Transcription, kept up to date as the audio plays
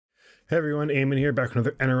Hey everyone, Eamonn here, back with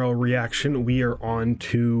another NRL reaction. We are on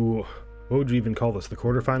to, what would you even call this? The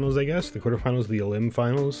quarterfinals, I guess? The quarterfinals, the Elim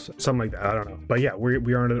finals? Something like that, I don't know. But yeah,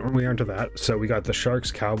 we are onto that. So we got the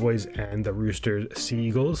Sharks, Cowboys, and the Roosters,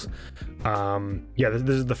 Seagulls. Yeah, this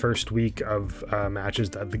is the first week of matches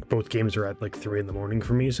that both games are at like 3 in the morning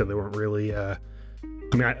for me, so they weren't really, I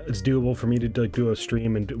mean, it's doable for me to like do a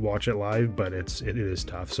stream and watch it live, but it is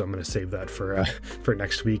tough. So I'm going to save that for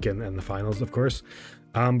next week and the finals, of course.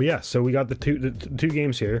 But yeah, so we got the two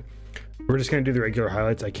games here. We're just going to do the regular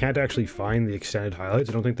highlights. I can't actually find the extended highlights.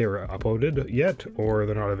 I don't think they were uploaded yet, or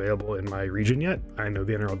they're not available in my region yet. I know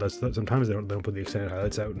the NRL does that sometimes. They don't put the extended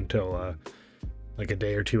highlights out until like a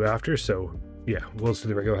day or two after. So yeah, we'll just do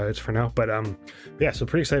the regular highlights for now. But yeah, so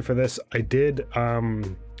pretty excited for this.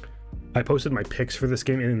 I posted my picks for this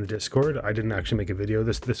game in the Discord. I didn't actually make a video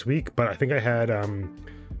this week, but I think I had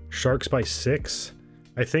Sharks by 6,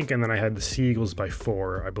 I think, and then I had the Seagulls by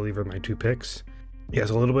 4, I believe, are my 2 picks. Yeah,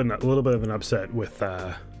 so a little bit of an upset with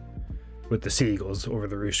the Seagulls over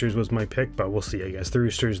the Roosters was my pick, but we'll see. I guess the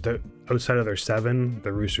Roosters, outside of their 7,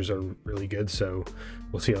 the Roosters are really good, so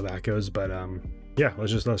we'll see how that goes. But yeah,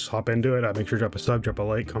 let's hop into it. Make sure to drop a sub, drop a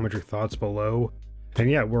like, comment your thoughts below,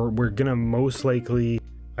 and yeah, we're gonna most likely,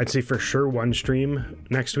 I'd say for sure, one stream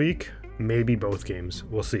next week, maybe both games.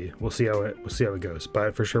 We'll see how it goes,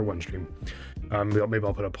 but for sure one stream. Maybe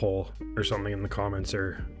I'll put a poll or something in the comments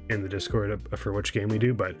or in the Discord for which game we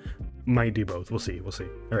do, but might do both. We'll see.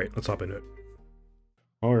 All right, let's hop into it.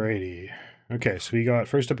 Alrighty. Okay, so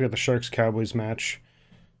first up we got the Sharks Cowboys match.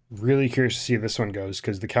 Really curious to see how this one goes,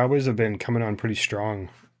 because the Cowboys have been coming on pretty strong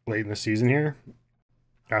late in the season here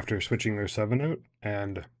after switching their 7 out,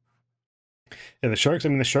 and yeah, the Sharks, I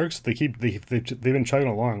mean, the Sharks, they've been chugging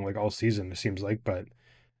along like all season, it seems like, but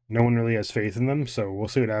no one really has faith in them, so we'll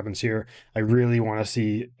see what happens here. I really want to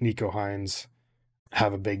see Nico Hines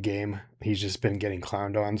have a big game. He's just been getting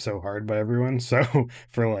clowned on so hard by everyone, so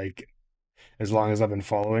for like as long as I've been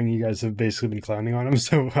following, you guys have basically been clowning on him,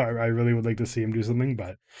 so I really would like to see him do something,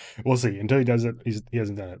 but we'll see. Until he does it, he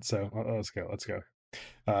hasn't done it, so let's go.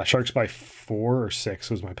 Sharks by 4 or 6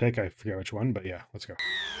 was my pick. I forget which one, but yeah, let's go.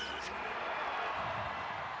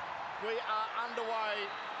 We are underway.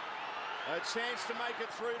 A chance to make it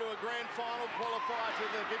through to a grand final, qualify for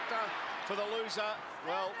the victor, for the loser.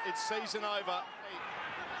 Well, it's season over.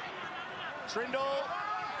 Trindle,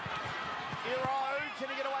 Hero, can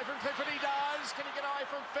he get away from Clifford? He does. Can he get away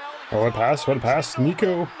from Fell? Oh, what a pass,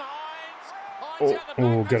 Nico.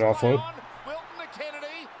 Oh, good offload.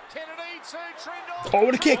 Oh,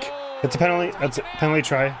 what a kick! That's a penalty. That's a penalty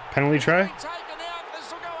try. Penalty try.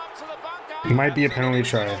 It might be a penalty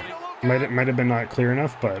try. Might have been not clear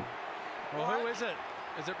enough, but well, who is it?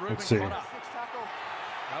 Is it Ruben let's see. Cotter?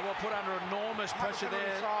 Well, put under enormous pressure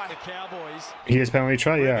there, the Cowboys. He has penalty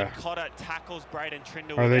try, yeah. Cotter tackles Braden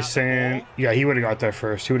Trindle. Are they saying? Yeah, he would have got there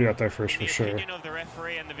first. He would have got there first for sure. In the opinion of the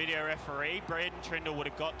referee and the video referee, Braden Trindle would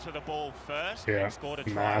have got to the ball first. Yeah, and scored a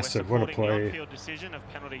try. massive. What a play. The on-field decision of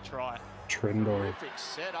penalty try. Trindle. Terrific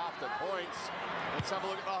set after points. Let's have a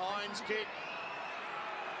look at the Hines kick.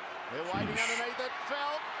 They're waiting underneath it.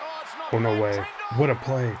 Fell. Oh, it's not. Oh, no way. Trindle. What a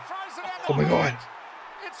play. Oh my god.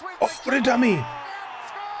 Oh, what a dummy. What?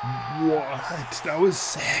 That was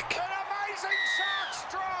sick.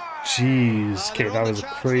 Jeez. Okay, that was a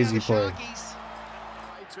crazy play.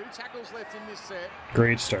 2 tackles left in this set.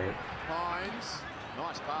 Great start. Hines.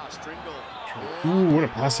 Nice pass, Trindle. Ooh, what a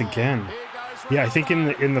pass again. Yeah, I think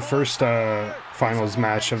in the first finals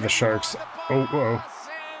match of the Sharks. Oh,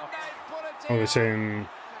 they're saying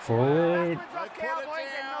forward?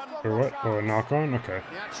 Or what? Oh, a knock on? Okay.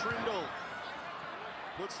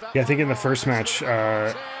 Yeah, I think in the first match,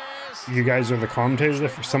 you guys are the commentators.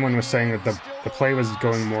 If someone was saying that the play was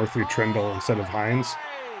going more through Trindle instead of Hines,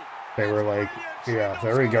 they were like, yeah,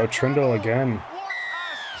 there we go, Trindle again.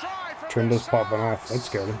 Trindle's popping off. That's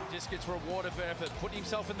good.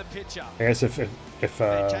 I guess if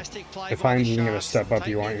Hines isn't going to step up,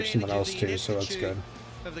 you want someone else to, so that's good.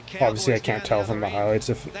 Obviously, I can't tell from the highlights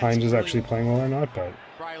if Hines is actually playing well or not, but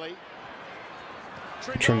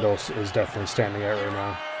Trindle is definitely standing out right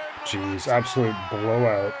now. Jeez, absolute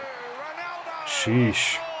blowout.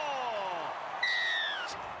 Sheesh.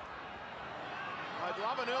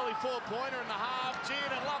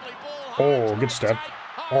 Oh, good step.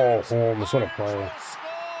 Oh, almost what a play.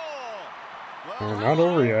 Well, not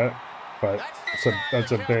over yet, but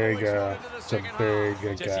that's a big gap.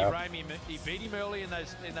 He beat him early in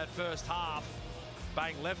that first half.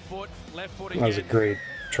 Bang, left foot again. That was a great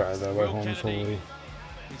try though by Holmes.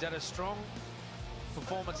 He's had a strong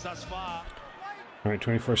performance thus far. All right,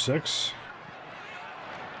 24-6.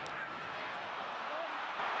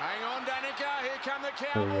 Hang on, Danica. Here come the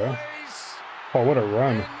There we go. Cowboys. Oh, what a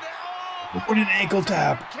run. And, oh, What an ankle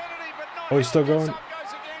tap. Kennedy, but not Oh, he's still helped. going. Up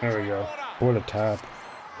goes again, There we go. Drinkwater. What a tap.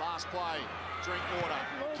 Last play. Drinkwater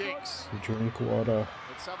kicks. Drinkwater.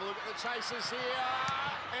 Let's have a look at the chasers here.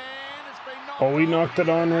 And it's been knocked Oh, we on. knocked it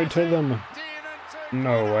on right to them.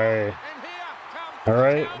 No way. And here come All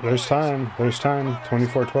right, the there's time. There's time.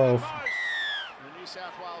 24-12. The New South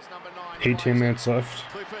Wales number 9 18 plays minutes left.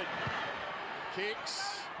 Clifford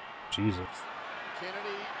kicks. Jesus.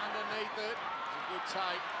 Kennedy underneath it. It's a good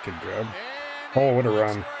take. Good grab. And Oh, what a he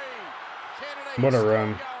run. puts three. Kennedy What a still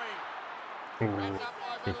run. going. Ooh, Wrapped up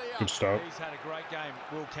by good Valia. stop. He's had a great game,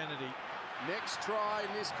 Will Kennedy. Next try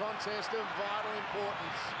in this contest of vital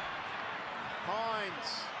importance.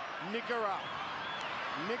 Hines. Nickera.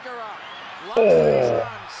 Nickera. Oh.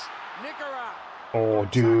 Nickera. Oh,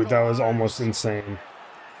 dude, that was almost insane.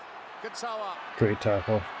 Katoa. Great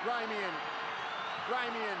tackle. Ramian.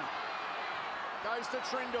 Goes to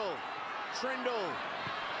Trindle.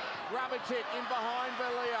 Grab a kick in behind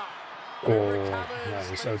Valia. Oh,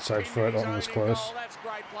 nice. Outside foot, almost close. That's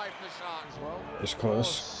great play from the Sharks. Well, Just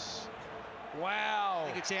close. Wow. I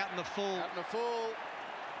think it's out in the full. out in the full.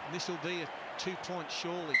 This will be a 2 point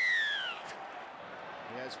surely.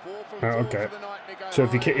 He has 4 from Oh, 4 okay. for the night, Nico So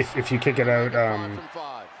if you Hines. if you kick it out, 5 from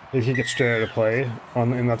 5. if you get straight out of play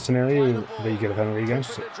on in that scenario, Play the ball. that you get a penalty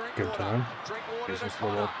against. Clifford to Good to Drinkwater. know. Drinkwater to Just a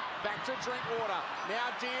Connor. little- Back to Drinkwater.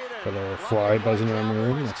 Now Dearden. Got a Lovely fly play, buzzing around the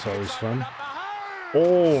room. Cowboys. That's always Kicks fun. open up the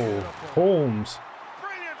Oh, home. Holmes.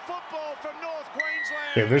 Brilliant football from North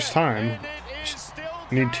Queensland. Yeah, there's time. And it is still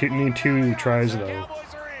Need two going on. tries The though.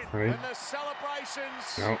 Cowboys are in. Right? And the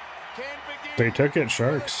celebrations No, can begin they took it. for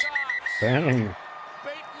Sharks. the Sharks. Bang. Beaten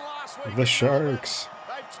last week The in Melbourne. Sharks.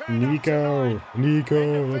 They've turned up Nico. tonight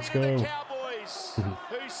Nico. and Let's defeated the go. Cowboys,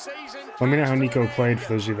 whose season Let me know how comes to Nico an played end.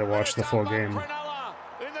 for those of you that watched the full game.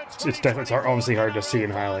 It's definitely it's obviously hard to see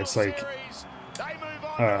in highlights. Like,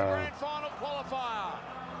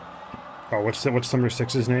 oh, what's number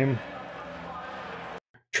 6's name?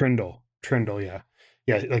 Trindle,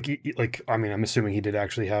 yeah, like. I mean, I'm assuming he did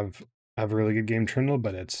actually have a really good game, Trindle.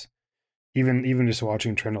 But it's even just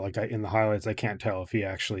watching Trindle, like in the highlights, I can't tell if he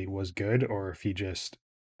actually was good or if he just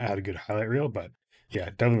had a good highlight reel. But yeah,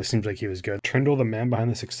 it definitely seems like he was good. Trindle, the man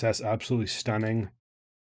behind the success, absolutely stunning.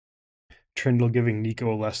 Trindle giving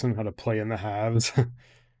Nico a lesson how to play in the halves.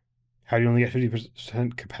 How do you only get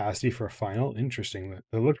 50% capacity for a final? Interesting.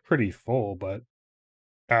 It looked pretty full, but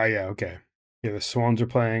yeah, okay. Yeah, the Swans are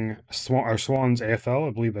playing. Are Swans AFL?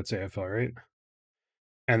 I believe that's AFL, right?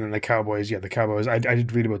 And then the Cowboys. Yeah, the Cowboys. I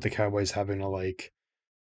did read about the Cowboys having a like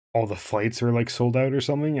all the flights were like sold out or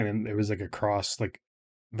something, and it was like across like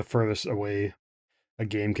the furthest away a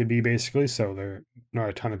game could be basically. So there not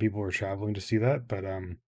a ton of people were traveling to see that, but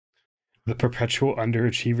the perpetual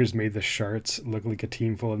underachievers made the Sharks look like a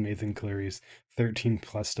team full of Nathan Cleary's 13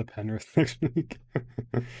 plus to Penrith next week.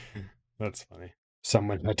 That's funny.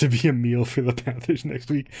 Someone had to be a meal for the Panthers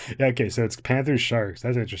next week. Yeah, okay, so it's Panthers Sharks.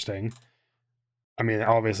 That's interesting. I mean,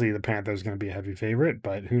 obviously the Panthers going to be a heavy favorite,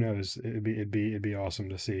 but who knows? It'd be awesome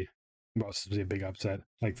to see. Well, to see a big upset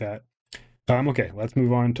like that. Okay, let's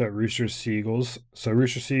move on to Roosters Seagulls. So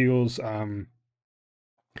Roosters Seagulls,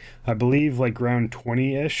 I believe like round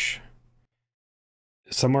 20-ish.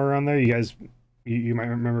 Somewhere around there, you guys, you might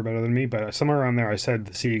remember better than me, but somewhere around there, I said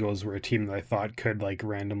the Seagulls were a team that I thought could like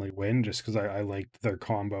randomly win, just because I liked their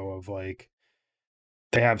combo of like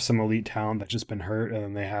they have some elite talent that's just been hurt, and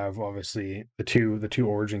then they have obviously the two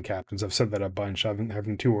Origin captains. I've said that a bunch.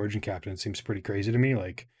 Having 2 Origin captains seems pretty crazy to me.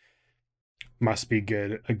 Like, must be a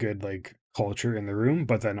good like culture in the room.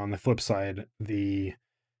 But then on the flip side, that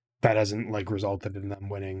hasn't like resulted in them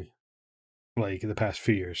winning like the past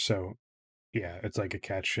few years. So yeah, it's like a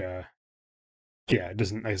catch. Yeah, it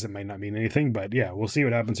doesn't. I guess it might not mean anything, but yeah, we'll see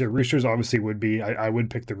what happens here. Roosters obviously would be. I would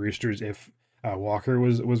pick the Roosters if Walker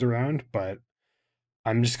was around, but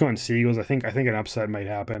I'm just going Seagulls. I think an upset might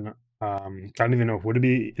happen. I don't even know. Would it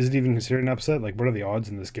be? Is it even considered an upset? Like, what are the odds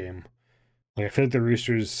in this game? Like, I feel like the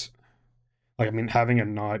Roosters. Like, I mean, having a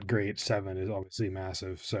not great 7 is obviously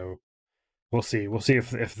massive. So we'll see. We'll see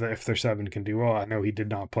if their 7 can do well. I know he did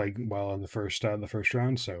not play well in the first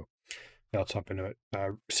round, so. Yeah, let's hop into it.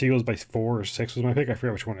 Seagulls by 4 or 6 was my pick. I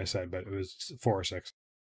forget which one I said, but it was 4 or 6.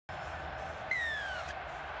 We're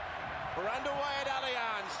underway at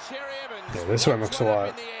Allianz. Cherry Evans. Yeah, this one looks a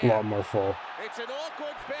lot more full. It's an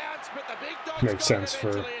awkward bounce, but the big dog's Makes got it sense for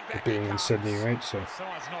eventually, and it back being he in comes. Sydney, right? So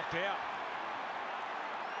Someone's knocked out.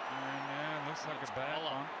 And looks like a bad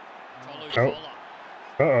one.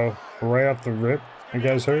 oh, right off the rip, you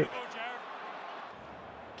guys hurt.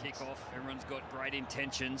 Kick off. Everyone's got great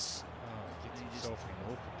intentions. Oh, himself in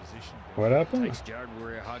an awkward position. What happened? Takes Jared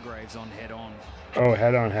Warrior-Hargraves on head on. Oh,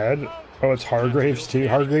 head on head. Oh, it's Hargraves too.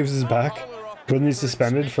 Hargraves is back. Wasn't he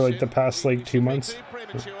suspended for like the past like 2 months?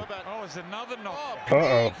 Oh, it's another knock.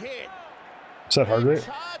 Uh-oh. Is that Hargraves?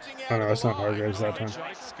 Oh no, it's not Hargraves that time.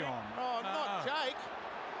 Jake's gone. Oh, not Jake.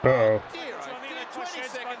 Uh-oh. Dear, 20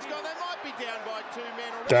 seconds gone. They might be down by 2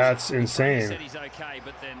 men already. That's He insane. said he's okay,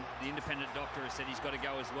 but then the independent doctor has said he's got to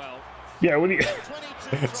go as well. Yeah, when he...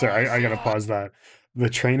 Sorry, I gotta pause that. The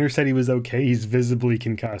trainer said he was okay. He's visibly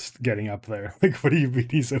concussed getting up there. Like, what do you mean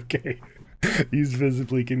he's okay? He's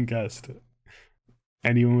visibly concussed.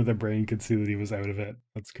 Anyone with a brain could see that he was out of it.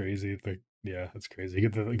 That's crazy. Like, yeah, that's crazy.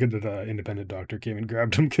 Good that the independent doctor came and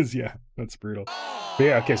grabbed him, because, yeah, that's brutal. But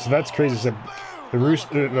yeah, okay, so that's crazy. So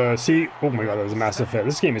oh my god, that was a massive fit.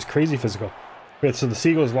 This game is crazy physical. Right, so the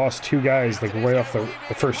Seagulls lost 2 guys, like, right off the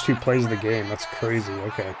first 2 plays of the game. That's crazy,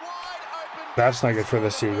 okay. That's not good for the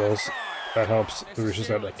Seagulls. That helps the Roosters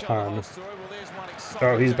out a ton.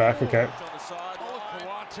 Oh, he's back, okay.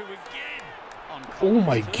 Oh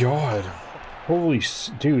my god. Holy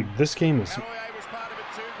dude, this game is...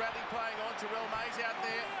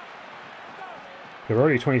 They're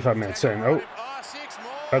already 25 minutes in. Oh,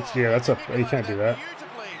 that's up. You can't do that.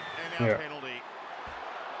 Yeah.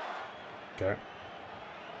 Okay.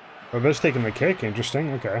 Oh, they're just taking the kick.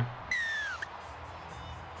 Interesting. Okay.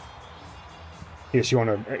 Yes, you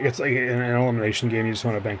want to... It's like in an elimination game, you just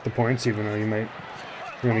want to bank the points, even though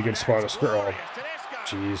you're in a good spot to score. Oh,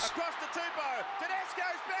 jeez.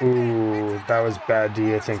 Ooh, that was bad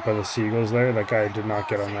D, I think, by the Seagulls there. That guy did not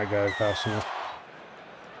get on that guy fast enough.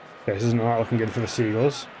 Okay, this is not looking good for the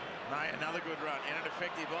Seagulls. Another good run and an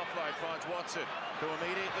effective offload finds Watson, who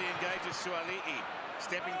immediately engages Suali'i,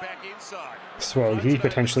 stepping back inside. Suali'i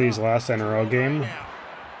potentially his last NRL game.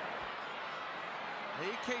 He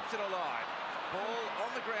keeps it alive. Ball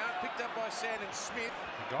on the ground, picked up by Sandon Smith.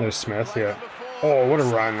 There's Smith, yeah. Oh, what a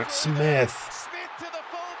run. Smith.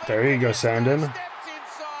 There you go, Sandon.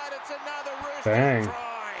 Bang.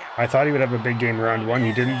 I thought he would have a big game round 1.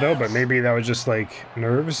 He didn't, though, but maybe that was just, like,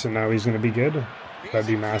 nerves, and now he's going to be good. That'd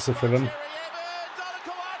be massive for them.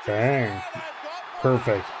 Bang.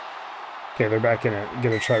 Perfect. Okay, they're back in it.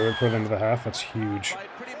 Get a try right for them to the half. That's huge.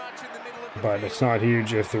 But it's not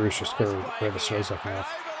huge if the Roosters score right the second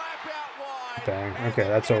half. Bang. Okay,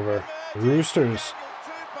 that's over. Roosters.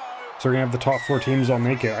 So we're going to have the top 4 teams all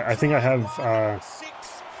make it. I think I have...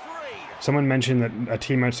 Someone mentioned that a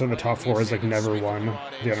team outside the top 4 has like never won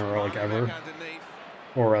the NRL like ever,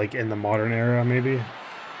 or like in the modern era maybe,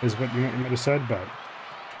 is what you might have said. But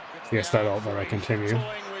I guess that'll continue.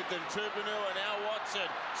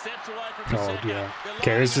 Oh yeah.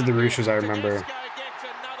 Okay, this is the Roosters I remember.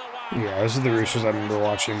 Yeah, this is the Roosters I remember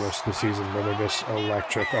watching most of the season, where they're just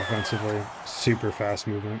electric offensively, super fast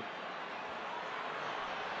movement.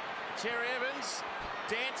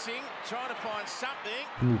 Dancing, trying to find something.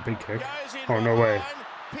 Ooh, big kick. Oh, no way.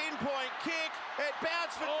 Pinpoint kick. It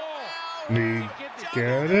bounced for Did he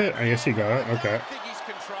get it? I guess he got it. Okay. I think he's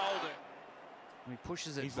controlled it. He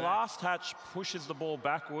pushes it His back. last touch pushes the ball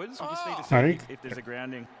backwards. We just need to I see think- if there's a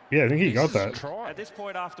grounding. Yeah, I think he got that. At this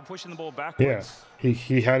point, after pushing the ball Yeah, backwards,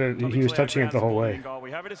 he had it. He was touching it the whole way. goal.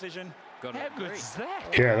 We have a decision. Got How it. good is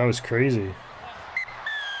that? Yeah, that was crazy.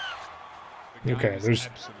 Okay, there's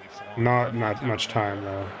not much time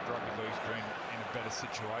though. Rugby league's been in a better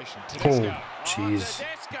situation. Oh, Tedesco. jeez,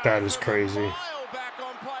 that is crazy. Back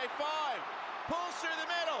on play 5. Pulls through the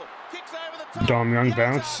middle. Kicks over the top. Dom Young Young's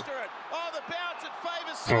bounce. after it. Oh, the bounce it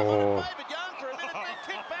favors Oh. someone. Favoured Young for a minute. Then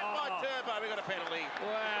kicked back by Turbo. We got a penalty.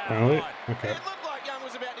 Wow. Penalty? Okay. It looked like Young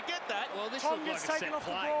was about to get that. Well, this Tom looked like gets a taken set off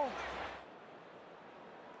the play. ball.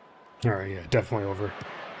 All right, yeah, definitely over.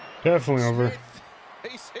 Definitely over.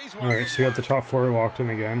 He's All right, so we got the top 4 locked in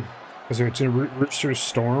again. Because it's a Roosters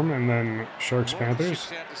Storm and then Sharks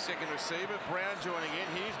Panthers. Out to second receiver. Brown joining in.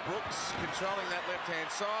 Here's Brooks controlling that left-hand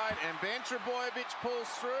side, and Ben Trebojevic pulls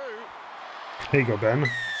through. There you go, Ben.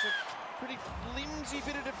 It's a pretty flimsy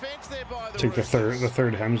bit of defence there by the Take the Roosters.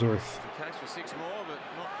 third Hemsworth. The case for 6 more, but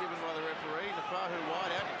not given by the referee. Nafahu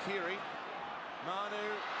wide out to Kiri. Manu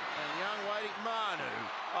and Young waiting. Manu.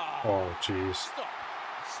 Oh, jeez. Stop.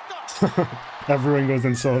 Everyone goes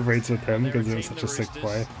and celebrates with him They're a because it was team, such a the sick Roosters.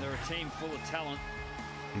 play. They're a team full of talent.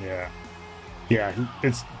 Yeah. Yeah,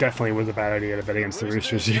 it's definitely was a bad idea to bet against the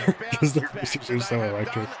Roosters here because the Roosters are so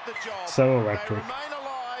electric. So electric. They remain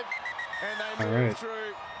alive, and they All move right.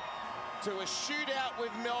 through to a shootout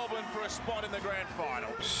with Melbourne for a spot in the grand final.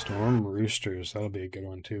 Storm Roosters. That'll be a good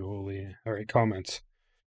one too. Holy. All right, comments.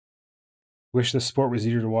 Wish the sport was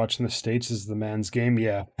easier to watch in the States as the man's game.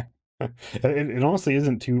 Yeah. It honestly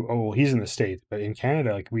isn't too. Oh, well, he's in the States, but in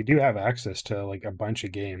Canada, like we do have access to like a bunch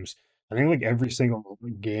of games. I think like every single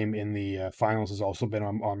game in the finals has also been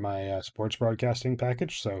on my sports broadcasting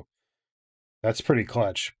package, so that's pretty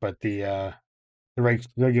clutch. But the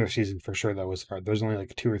regular season for sure that was hard. There's only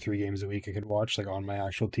like 2 or 3 games a week I could watch like on my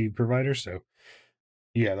actual TV provider. So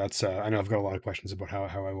yeah, that's I know I've got a lot of questions about how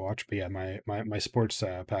I watch, but yeah, my sports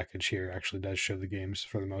package here actually does show the games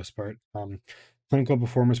for the most part. Clinical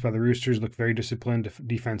performance by the Roosters, look very disciplined.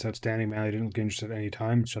 Defense outstanding. Man, they didn't look interested at any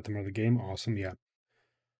time. Shut them out of the game. Awesome. Yeah.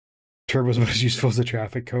 Turbo's about as useful as a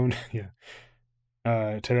traffic cone. Yeah.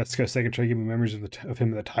 Tedesco second try giving memories of him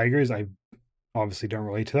and the Tigers. I obviously don't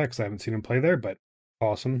relate to that because I haven't seen him play there, but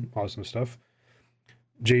awesome stuff.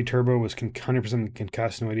 J Turbo was 100%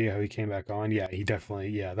 concussed. No idea how he came back on. Yeah, he definitely.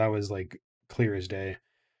 Yeah, that was like clear as day.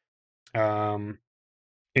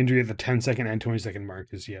 Injury at the 10-second and 20-second mark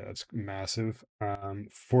is, yeah, that's massive.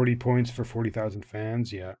 40 points for 40,000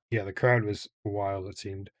 fans. Yeah, the crowd was wild, it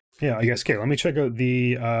seemed. Yeah, I guess. Okay, let me check out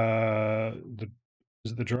the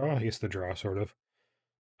is it the draw? I guess the draw, sort of.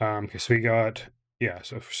 Okay, so we got, yeah,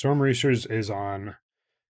 so Storm Roosters is on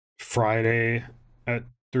Friday at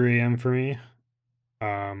 3 a.m. for me.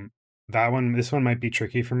 This one might be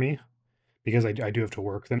tricky for me because I do have to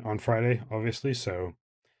work then on Friday, obviously, so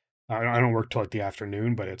I don't work till like the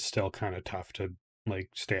afternoon, but it's still kind of tough to like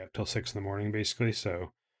stay up till 6 in the morning, basically.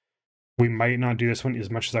 So we might not do this one as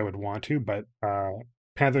much as I would want to, but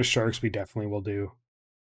Panthers Sharks we definitely will do.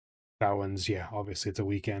 That one's, yeah, obviously it's a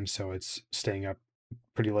weekend, so it's staying up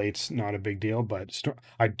pretty late. It's not a big deal, but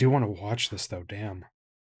I do want to watch this though. Damn.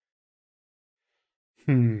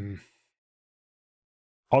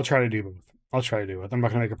 I'll try to do both. I'm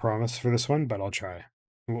not gonna make a promise for this one, but I'll try.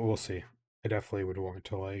 We'll see. I definitely would want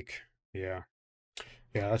to like, yeah,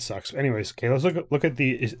 that sucks. Anyways, okay, let's look at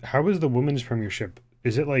how is the women's premiership?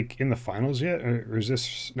 Is it like in the finals yet, or is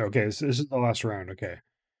this no? Okay, this is the last round. Okay,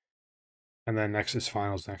 and then next is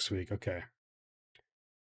finals next week. Okay,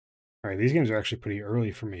 all right. These games are actually pretty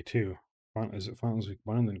early for me too. Is it finals week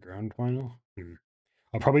 1 and then grand final?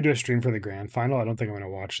 I'll probably do a stream for the grand final. I don't think I'm gonna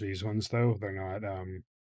watch these ones though. They're not.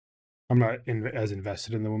 I'm not as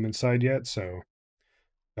invested in the women's side yet, so.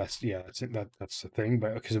 That's it. That's the thing,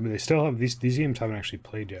 but because they still have these games haven't actually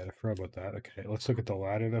played yet. I forgot about that. Okay, let's look at the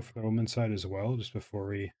ladder though for the women's side as well, just before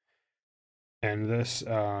we end this.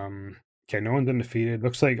 Okay, no one's undefeated.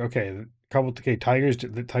 Looks like okay. Tigers.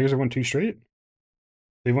 The Tigers have won 2 straight.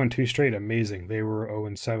 They've won 2 straight. Amazing. They were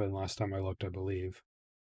 0-7 last time I looked, I believe.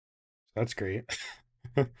 That's great.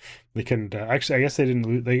 They couldn't actually. I guess they didn't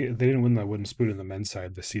lose. They didn't win the wooden spoon in the men's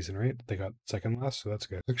side this season, right? They got second last, so that's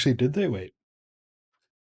good. Actually, did they? Wait.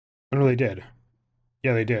 Oh, no, they did.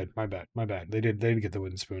 Yeah, they did. My bad. They did get the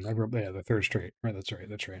wooden spoon. I wrote, yeah, the 3rd straight. Right, that's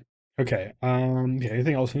right. Okay. Yeah,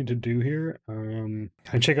 anything else I need to do here? Can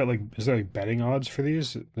I check out like is there like betting odds for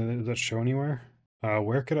these? Does that show anywhere?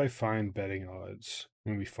 Where could I find betting odds?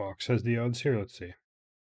 Maybe Fox has the odds here. Let's see.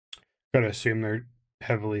 Gotta assume they're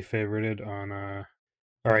heavily favorited on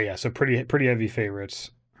all right, yeah, so pretty heavy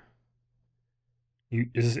favorites.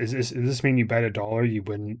 Does this mean you bet $1, you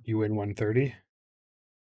win 130?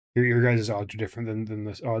 Your guys' odds are different than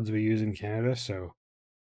the odds we use in Canada, so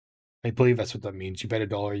I believe that's what that means. You bet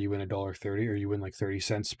 $1, you win $1.30, or you win like 30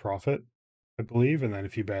 cents profit, I believe. And then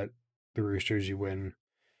if you bet the Roosters, you win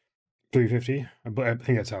 $3.50. I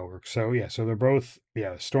think that's how it works. So yeah, so they're both,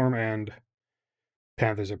 yeah, Storm and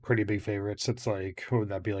Panthers are pretty big favorites. It's like, what would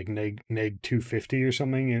that be, like neg 250 or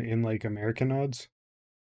something in like American odds?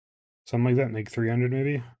 Something like that, neg 300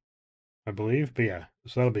 maybe, I believe. But yeah,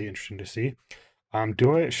 so that'll be interesting to see.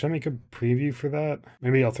 Should I make a preview for that?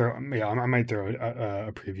 Maybe I'll throw, yeah, I might throw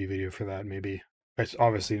a preview video for that, maybe. It's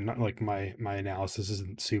obviously not like my analysis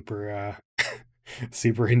isn't super,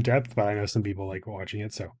 super in-depth, but I know some people like watching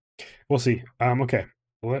it, so we'll see. Okay,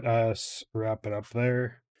 let us wrap it up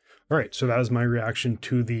there. All right, so that was my reaction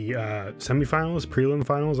to the semifinals, prelim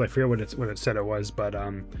finals. I forget what it said it was, but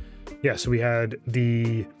yeah, so we had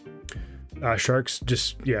the Sharks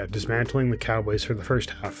dismantling the Cowboys for the first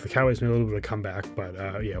half. The Cowboys made a little bit of a comeback,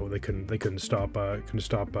 but yeah, well, they couldn't stop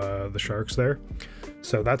the Sharks there.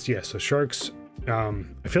 So that's, yeah, so Sharks, I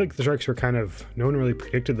feel like the Sharks were kind of, no one really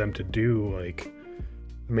predicted them to do, like,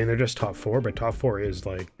 I mean, they're just top 4, but top 4 is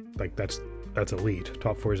like that's elite.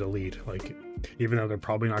 Top 4 is elite. Like, even though they're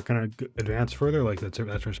probably not going to advance further, like that's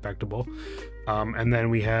respectable. And then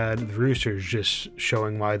we had the Roosters just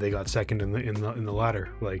showing why they got second in the ladder.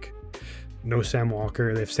 Like, no Sam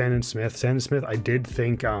Walker. They have Sandon Smith. Sandon Smith, I did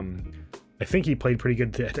think, I think he played pretty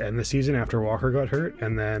good to end the season after Walker got hurt,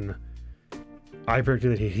 and then I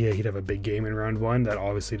predicted that he'd have a big game in round 1. That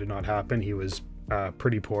obviously did not happen. He was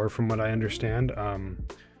pretty poor from what I understand.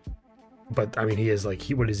 But I mean, he is like,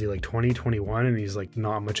 what is he, like 20, 21, and he's like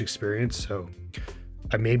not much experience. So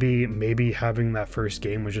maybe having that first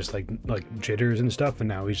game was just like jitters and stuff, and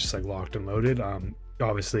now he's just like locked and loaded.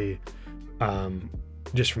 Obviously,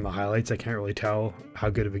 just from the highlights, I can't really tell how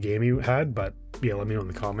good of a game he had, but yeah, let me know in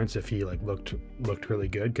the comments if he like looked really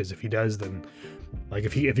good, because if he does, then like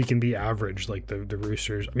if he can be average like the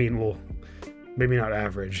Roosters, I mean, well, maybe not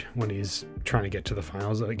average when he's trying to get to the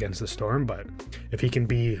finals against the Storm, but if he can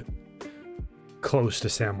be close to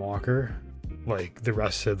Sam Walker, like the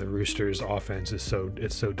rest of the Roosters offense is so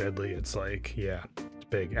deadly. It's like, yeah, it's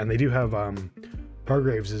big. And they do have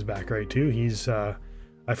Hargraves is back, right, too. He's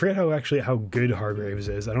I forget how good Hargraves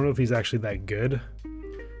is. I don't know if he's actually that good,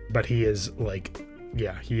 but he is like,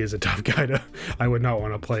 yeah, he is a tough guy I would not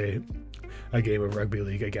want to play a game of rugby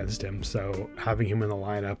league against him. So having him in the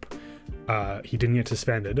lineup, he didn't get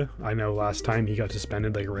suspended. I know last time he got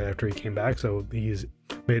suspended like right after he came back, so he's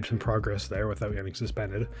made some progress there without getting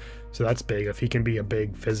suspended. So that's big. If he can be a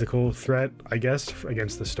big physical threat, I guess,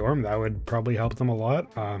 against the Storm, that would probably help them a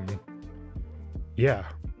lot. Yeah,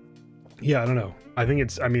 I don't know. I mean,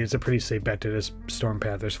 it's a pretty safe bet to this Storm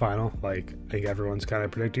Panthers final. Like, I think everyone's kind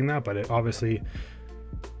of predicting that, but it obviously,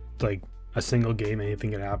 like, a single game,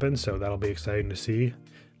 anything can happen, so that'll be exciting to see.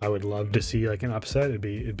 I would love to see like an upset. It'd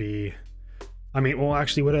be I mean, well,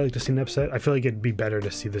 actually, would I like to see an upset? I feel like it'd be better to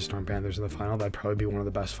see the Storm Panthers in the final. That'd probably be one of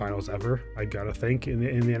the best finals ever, I gotta think, in the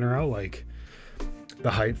NRL. Like,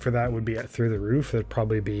 the hype for that would be through the roof. It'd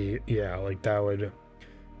probably be, yeah, like that would,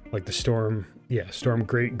 like the Storm, yeah, Storm,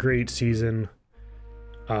 great season.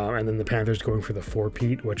 And then the Panthers going for the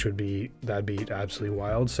 4-peat, which that'd be absolutely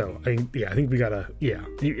wild. So I think we gotta, yeah,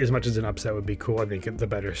 as much as an upset would be cool, I think the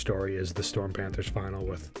better story is the Storm Panthers final.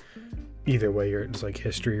 With either way, it's like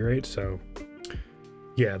history, right? So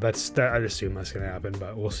yeah, I'd assume that's gonna happen,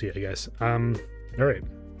 but we'll see, I guess. All right,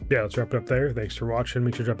 yeah, let's wrap it up there. Thanks for watching.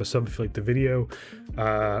 Make sure to drop a sub if you liked the video.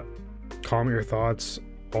 Comment your thoughts,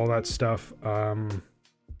 all that stuff.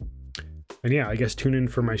 And yeah, I guess tune in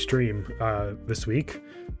for my stream this week,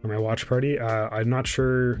 or my watch party. I'm not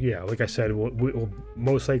sure. Yeah, like I said, we'll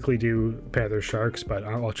most likely do Panthers Sharks, but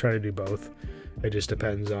I'll try to do both. It just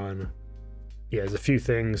depends on, yeah, there's a few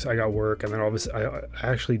things. I got work, and then obviously I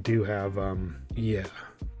actually do have yeah,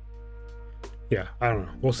 I don't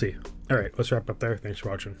know. We'll see. All right, let's wrap up there. Thanks for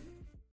watching.